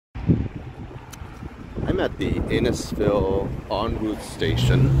I'm at the Innisfil OnRoute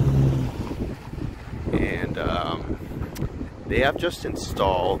station, and they have just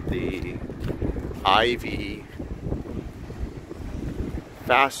installed the IV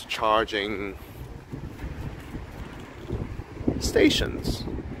fast charging stations.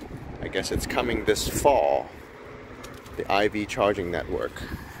 I guess it's coming this fall, the IV charging network.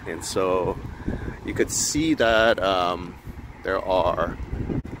 And so you could see that there are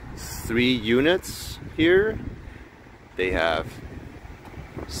 3 units here. They have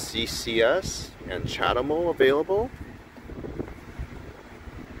CCS and CHAdeMo available.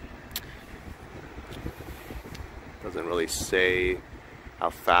 Doesn't really say how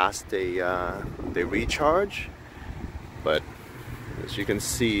fast they recharge, but as you can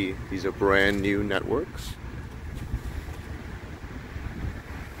see, these are brand new networks.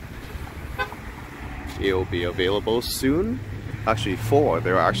 It'll be available soon. Actually 4.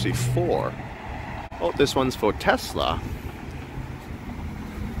 There are actually 4. Oh, this one's for Tesla.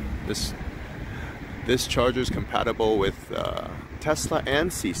 This charger is compatible with Tesla and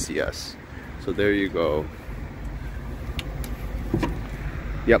CCS. So there you go.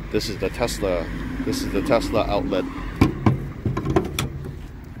 Yep, this is the Tesla. This is the Tesla outlet.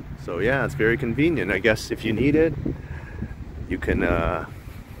 So yeah, it's very convenient. I guess if you need it, you can. Oh,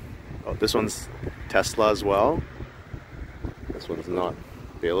 this one's Tesla as well. This one's not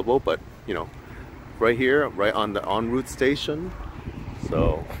available, but you know, right here, right on the OnRoute station.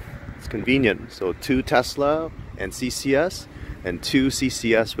 So it's convenient. So 2 Tesla and CCS, and 2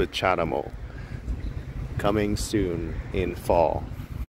 CCS with CHAdeMo. Coming soon in fall.